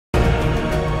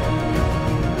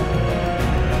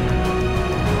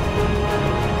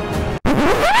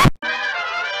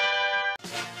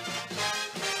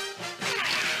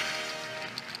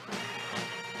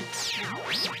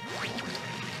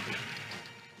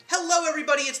Hello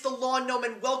everybody, it's the Lawn Gnome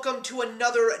and welcome to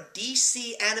another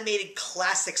DC Animated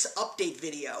Classics update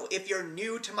video. If you're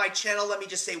new to my channel, let me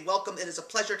just say welcome. It is a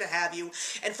pleasure to have you.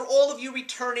 And for all of you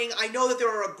returning, I know that there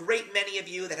are a great many of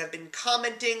you that have been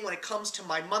commenting when it comes to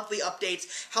my monthly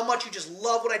updates, how much you just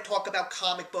love when I talk about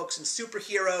comic books and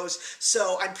superheroes.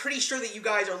 So I'm pretty sure that you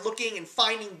guys are looking and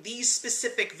finding these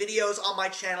specific videos on my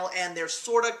channel, and they're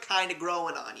sorta kinda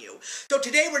growing on you. So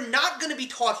today we're not going to be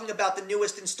talking about the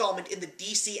newest installment in the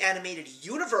DC Animated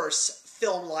Universe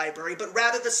film library, but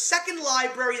rather the second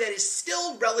library that is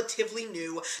still relatively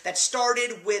new, that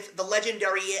started with the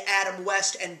legendary Adam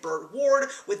West and Burt Ward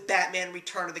with Batman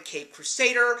Return of the Caped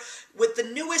Crusader, with the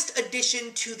newest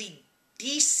addition to the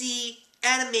DC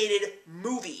Animated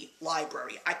Movie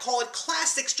Library. I call it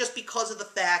Classics just because of the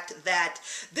fact that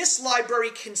this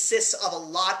library consists of a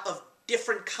lot of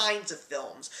different kinds of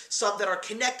films, some that are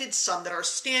connected, some that are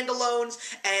standalones,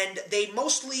 and they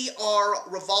mostly are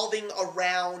revolving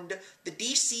around the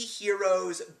DC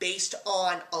heroes based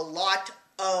on a lot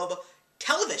of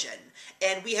television.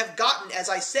 And we have gotten, as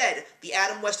I said, the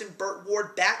Adam West and Burt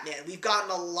Ward Batman. We've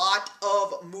gotten a lot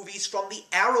of movies from the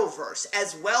Arrowverse,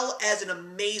 as well as an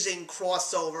amazing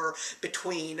crossover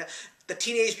between the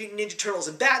Teenage Mutant Ninja Turtles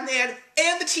and Batman,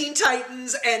 and the Teen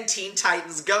Titans and Teen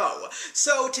Titans Go.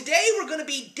 So today we're going to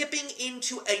be dipping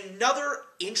into another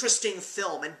interesting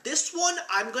film, and this one,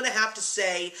 I'm going to have to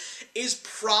say, is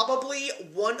probably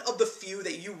one of the few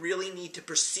that you really need to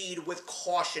proceed with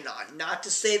caution on. Not to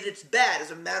say that it's bad.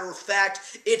 As a matter of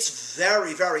fact, it's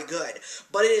very, very good.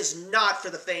 But it is not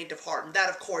for the faint of heart, and that,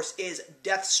 of course, is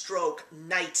Deathstroke,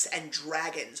 Knights and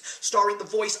Dragons, starring the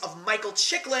voice of Michael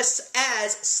Chiklis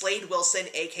as Slade Wilson,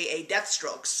 aka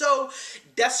Deathstroke. So,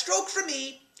 Deathstroke, for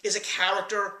me, is a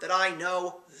character that I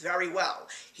know very well.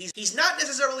 He's not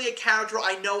necessarily a character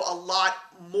I know a lot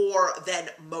more than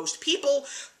most people,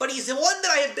 but he's the one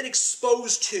that I have been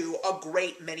exposed to a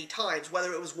great many times,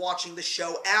 whether it was watching the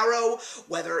show Arrow,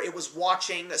 whether it was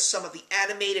watching some of the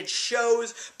animated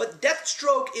shows, but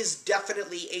Deathstroke is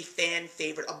definitely a fan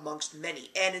favorite amongst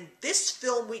many. And in this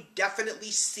film, we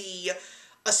definitely see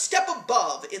a step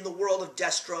above in the world of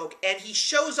Deathstroke, and he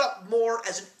shows up more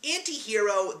as an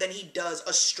anti-hero than he does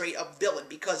a straight-up villain,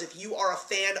 because if you are a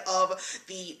fan of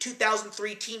the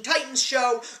 2003 Teen Titans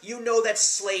show, you know that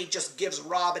Slade just gives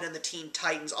Robin and the Teen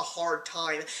Titans a hard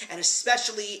time, and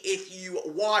especially if you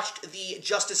watched the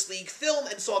Justice League film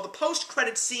and saw the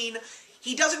post-credit scene,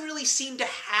 he doesn't really seem to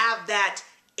have that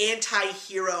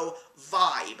anti-hero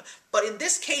vibe. But in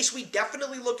this case, we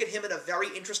definitely look at him in a very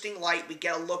interesting light. We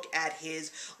get a look at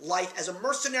his life as a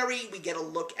mercenary, we get a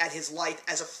look at his life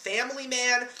as a family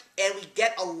man, and we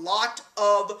get a lot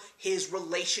of his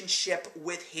relationship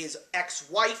with his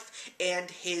ex-wife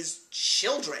and his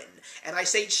children. And I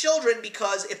say children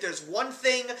because if there's one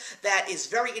thing that is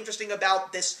very interesting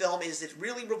about this film is it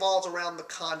really revolves around the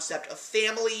concept of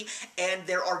family, and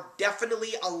there are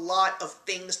definitely a lot of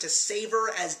things to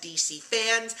savor as DC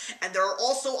fans, and there are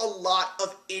also a lot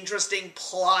of interesting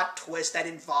plot twists that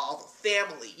involve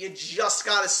family. You just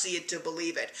gotta see it to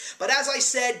believe it. But as I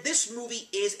said, this movie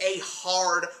is a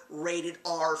hard rated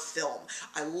R film.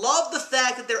 I love the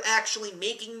fact that they're actually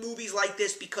making movies like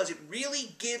this because it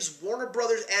really gives Warner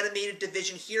Brothers Animated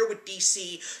Division here with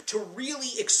DC to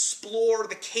really explore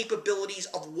the capabilities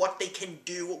of what they can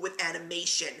do with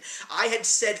animation. I had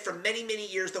said for many, many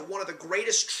years that one of the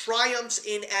greatest triumphs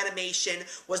in animation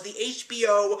was the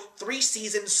HBO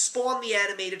 3-season Spawn the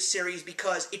Animated series,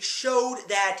 because it showed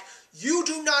that you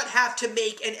do not have to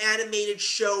make an animated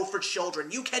show for children.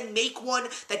 You can make one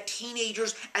that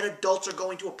teenagers and adults are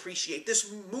going to appreciate.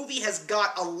 This movie has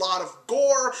got a lot of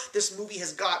gore. This movie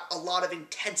has got a lot of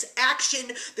intense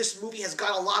action. This movie has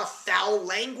got a lot of foul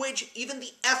language. Even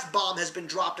the F-bomb has been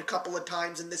dropped a couple of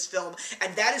times in this film,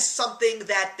 and that is something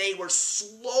that they were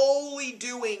slowly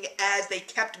doing as they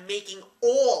kept making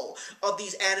all of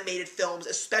these animated films,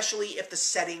 especially if the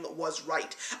setting was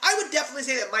right. I would definitely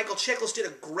say that Michael Chiklis did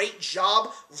a great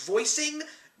job voicing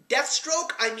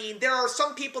Deathstroke. I mean, there are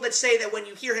some people that say that when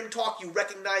you hear him talk, you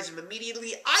recognize him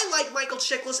immediately. I like Michael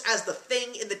Chiklis as the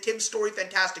Thing in the Tim Story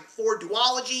Fantastic Four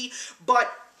duology,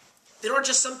 but there are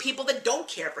just some people that don't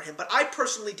care for him, but I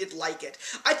personally did like it.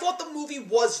 I thought the movie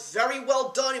was very well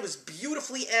done. It was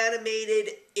beautifully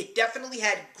animated. It definitely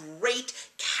had great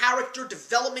character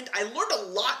development. I learned a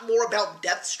lot more about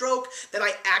Deathstroke than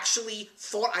I actually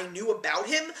thought I knew about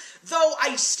him, though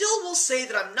I still will say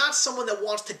that I'm not someone that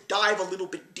wants to dive a little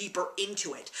bit deeper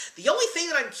into it. The only thing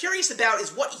that I'm curious about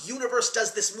is what universe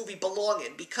does this movie belong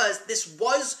in, because this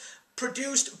was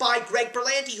produced by Greg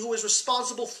Berlanti, who is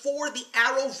responsible for the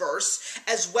Arrowverse,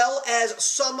 as well as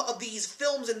some of these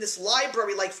films in this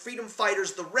library, like Freedom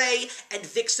Fighters The Ray, and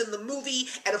Vixen the Movie,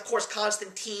 and of course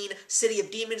Constantine, City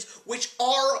of Demons, which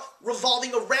are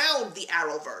revolving around the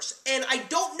Arrowverse. And I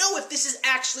don't know if this is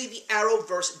actually the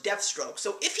Arrowverse Deathstroke,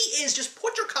 so if he is, just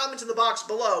put your comments in the box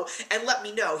below and let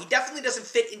me know. He definitely doesn't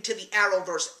fit into the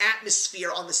Arrowverse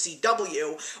atmosphere on the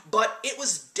CW, but it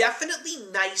was definitely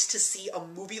nice to see a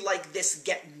movie like this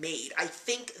get made. I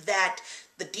think that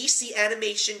the DC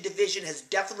animation division has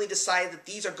definitely decided that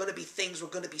these are going to be things we're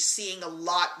going to be seeing a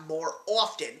lot more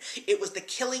often. It was the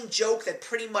Killing Joke that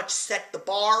pretty much set the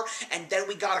bar, and then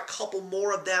we got a couple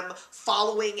more of them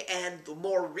following, and the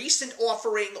more recent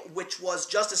offering, which was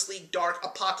Justice League Dark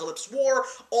Apocalypse War,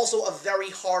 also a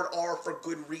very hard R for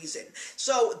good reason.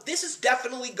 So this is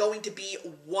definitely going to be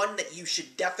one that you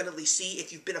should definitely see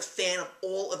if you've been a fan of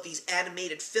all of these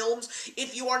animated films.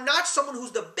 If you are not someone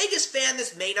who's the biggest fan,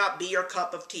 this may not be your cup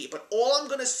of tea, but all I'm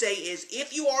going to say is,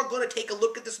 if you are going to take a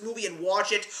look at this movie and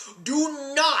watch it,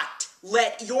 do not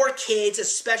let your kids,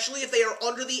 especially if they are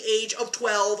under the age of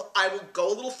 12, I will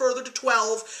go a little further to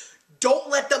 12,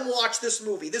 don't let them watch this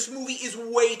movie. This movie is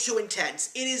way too intense.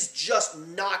 It is just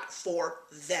not for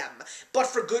them, but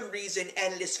for good reason,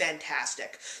 and it is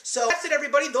fantastic. So that's it,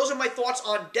 everybody. Those are my thoughts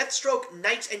on Deathstroke,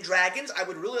 Knights and Dragons. I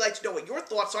would really like to know what your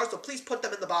thoughts are, so please put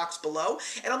them in the box below.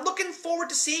 And I'm looking forward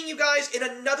to seeing you guys in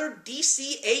another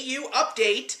DCAU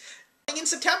update in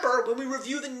September when we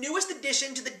review the newest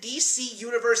addition to the DC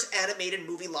Universe animated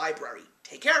movie library.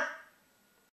 Take care.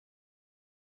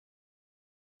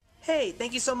 Hey,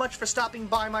 thank you so much for stopping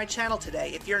by my channel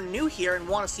today. If you're new here and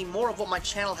want to see more of what my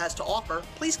channel has to offer,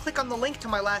 please click on the link to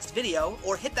my last video,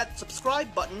 or hit that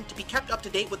subscribe button to be kept up to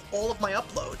date with all of my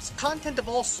uploads. Content of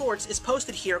all sorts is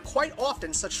posted here quite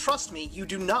often, so trust me, you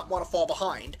do not want to fall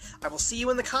behind. I will see you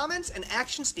in the comments, and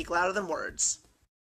actions speak louder than words.